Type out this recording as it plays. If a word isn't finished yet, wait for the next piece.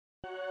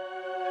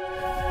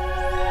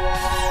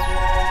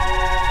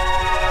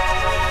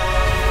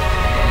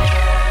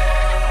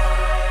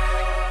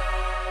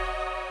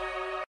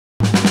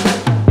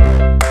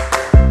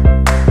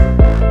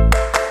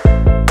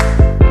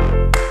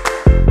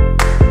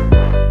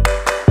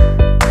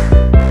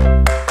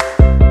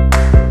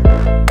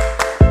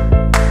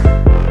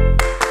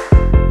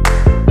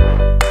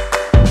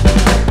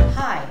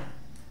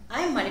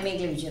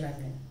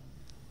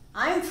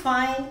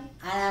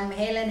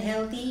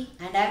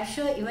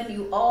even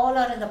you all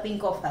are in the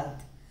pink of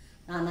health.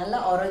 நான் நல்ல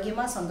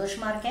ஆரோக்கியமா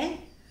சந்தோஷமா இருக்கேன்.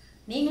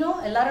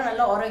 நீங்களும் எல்லாரும்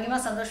நல்ல ஆரோக்கியமா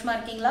சந்தோஷமா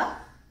இருக்கீங்களா?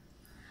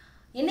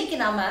 இன்னைக்கு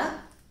நாம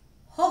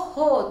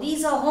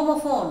these are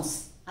homophones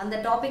அந்த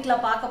டாபிக்ல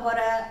பார்க்க போற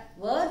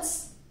வேர்ட்ஸ்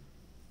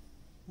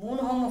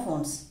 3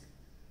 homophones.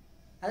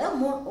 அதாவது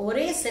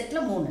ஒரே செட்ல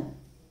 3.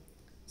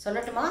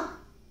 சொல்லட்டுமா?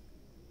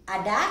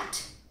 adapt,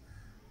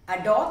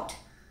 adopt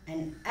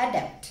and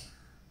adept.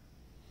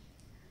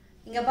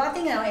 இங்க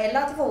பாத்தீங்க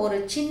எல்லாத்துக்கும் ஒரு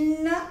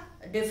சின்ன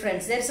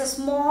difference. There is a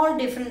small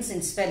difference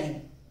in spelling.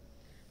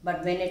 But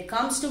when it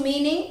comes to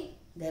meaning,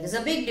 there is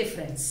a big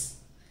difference.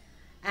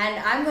 And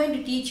I'm going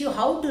to teach you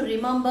how to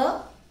remember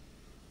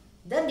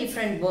the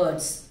different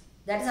words.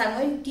 That is, I'm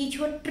going to teach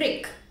you a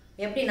trick.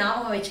 எப்படி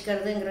ஞாபகம்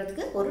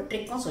வெச்சுக்கிறதுங்கிறதுக்கு ஒரு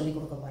ட்ரிக்கும் சொல்லி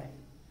கொடுக்க போறேன்.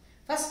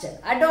 First,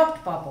 adopt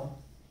பாப்போம்.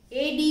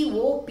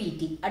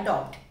 ADOPT,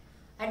 adopt.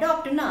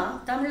 Adoptனா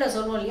தமிழ்ல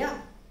சொல்றோம் இல்லையா?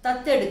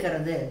 தத்து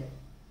எடுக்கிறது.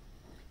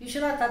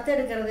 யூசுவலா தத்து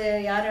எடுக்கிறது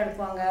யார்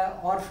எடுப்பாங்க?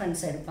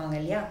 ஆர்ஃபன்ஸ் எடுப்பாங்க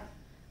இல்லையா?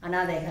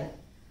 அனாதைகள்.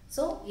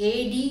 So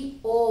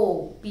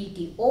ADOPT,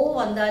 O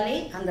வந்தாலே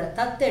அந்த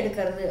தத்து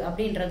எடுக்கிறது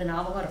அப்படின்றது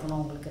ஞாபகம்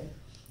இருக்கணும் உங்களுக்கு.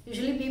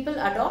 Usually people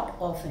adopt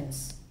orphans.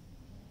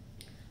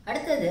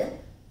 அடுத்தது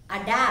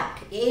adapt,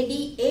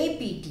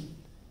 ADAPT.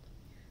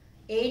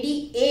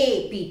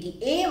 ADAPT,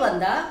 A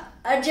வந்தா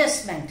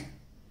adjustment.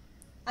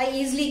 I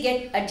easily get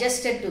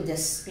adjusted to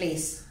this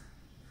place.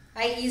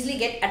 I easily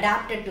get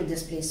adapted to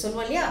this place.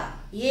 சொல்லுவோம் இல்லையா?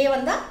 A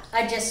வந்தா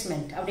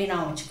adjustment அப்படி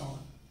நான் வச்சுக்கோங்க.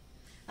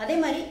 அதே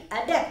மாதிரி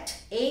adept,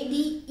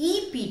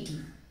 ADEPT.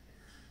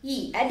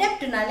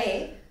 adeptனாலே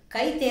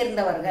கை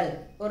தேர்ந்தவர்கள்,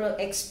 ஒரு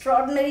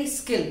extraordinary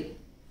skill.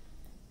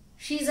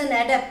 She is an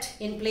adept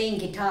in playing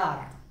guitar.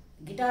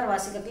 Guitar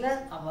வாசிக்கிறதுல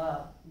அவ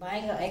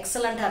பயங்கர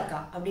எக்ஸலண்டா இருக்கா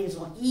அப்படின்னு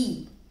சொல்லுவோம்.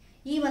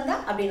 E வந்தா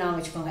அப்படி நான்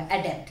வச்சுக்கோங்க,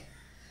 adept.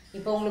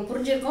 இப்போ உங்களுக்கு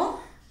புரிஞ்சிருக்கும்.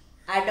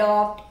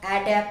 adopt,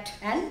 adapt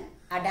and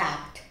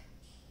adapt.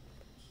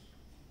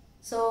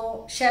 So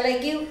shall I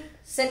give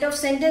set of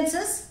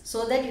sentences so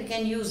that you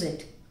can use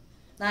it?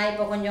 நான்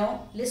இப்போ கொஞ்சம்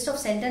list of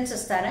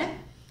sentences தரேன்.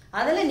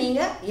 அதில்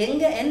நீங்கள்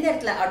எந்த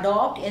இடத்துல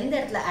adopt, எந்த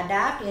இடத்துல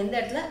adapt, எந்த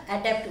இடத்துல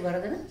adapt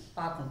வருதுன்னு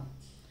பார்க்கணும்.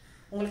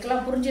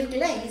 உங்களுக்கெல்லாம்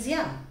புரிஞ்சிருக்குல்ல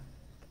ஈஸியா?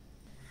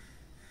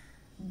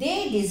 They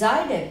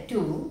decided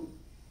to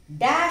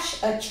dash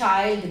a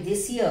child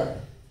this year.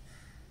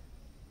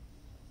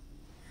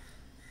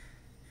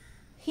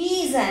 He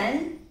is an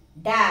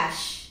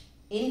dash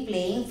in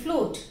playing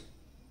flute.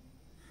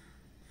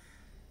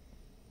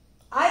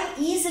 I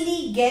easily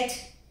get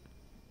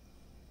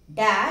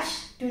dash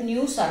to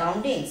new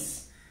surroundings.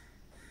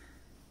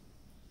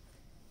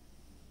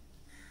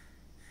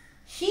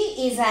 She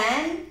is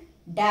an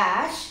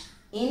dash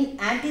in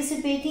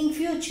anticipating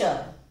future.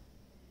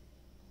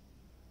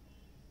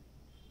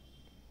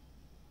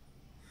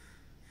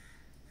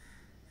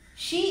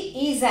 She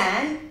is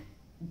an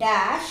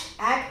dash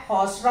at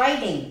horse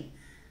riding.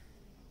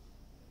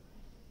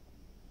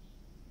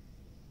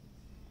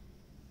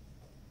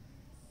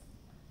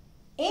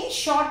 In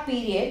short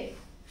period,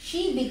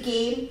 she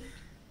became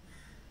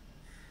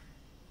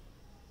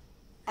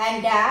an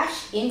dash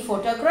in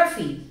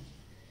photography.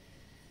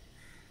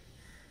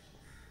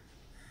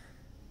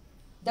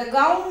 The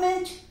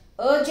government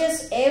urges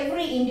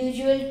every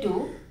individual to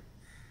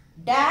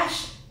dash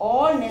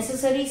all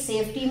necessary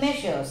safety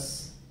measures.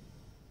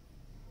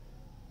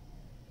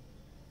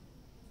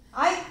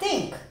 I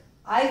think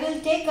I will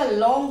take a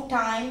long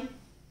time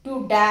to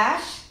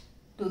dash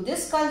to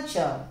this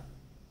culture.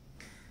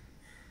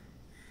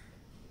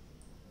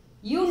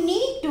 You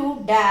need to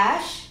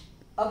dash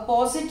a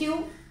positive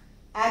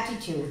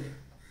attitude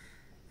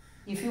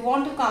if you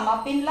want to come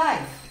up in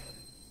life.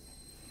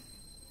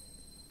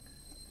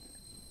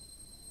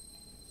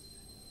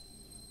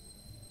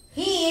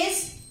 He is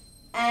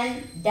an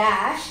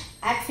dash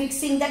at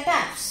fixing the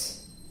taps.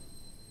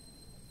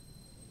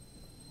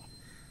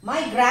 My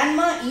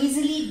grandma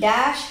easily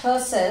dashed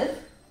herself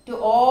to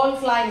all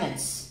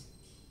climates.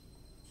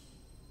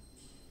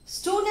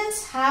 Students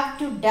have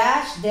to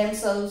dash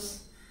themselves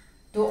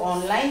to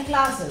online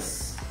classes.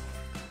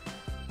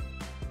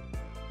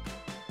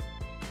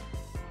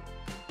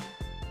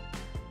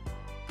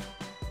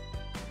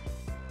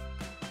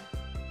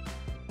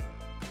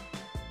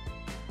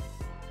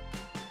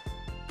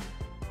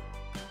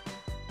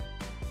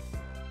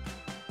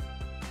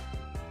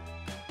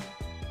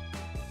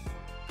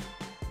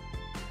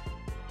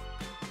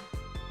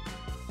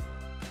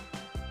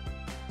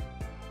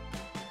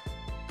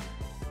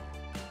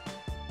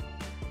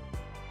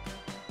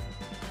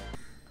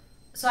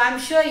 So I'm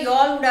sure you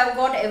all would have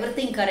got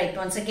everything correct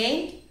once again.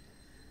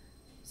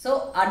 So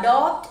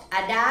adopt,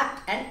 adapt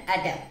and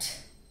adapt.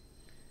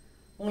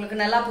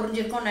 உங்களுக்கு நல்லா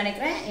புரிஞ்சிருக்கும்னு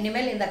நினைக்கிறேன்.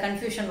 இனிமேல் இந்த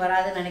confusion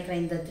வராதுன்னு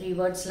நினைக்கிறேன் இந்த 3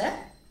 wordsல.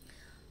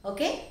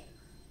 Okay?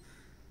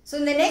 So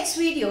in the next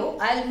video,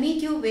 I'll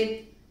meet you with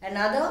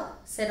another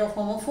set of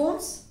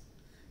homophones.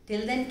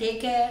 Till then,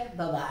 take care.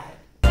 Bye-bye.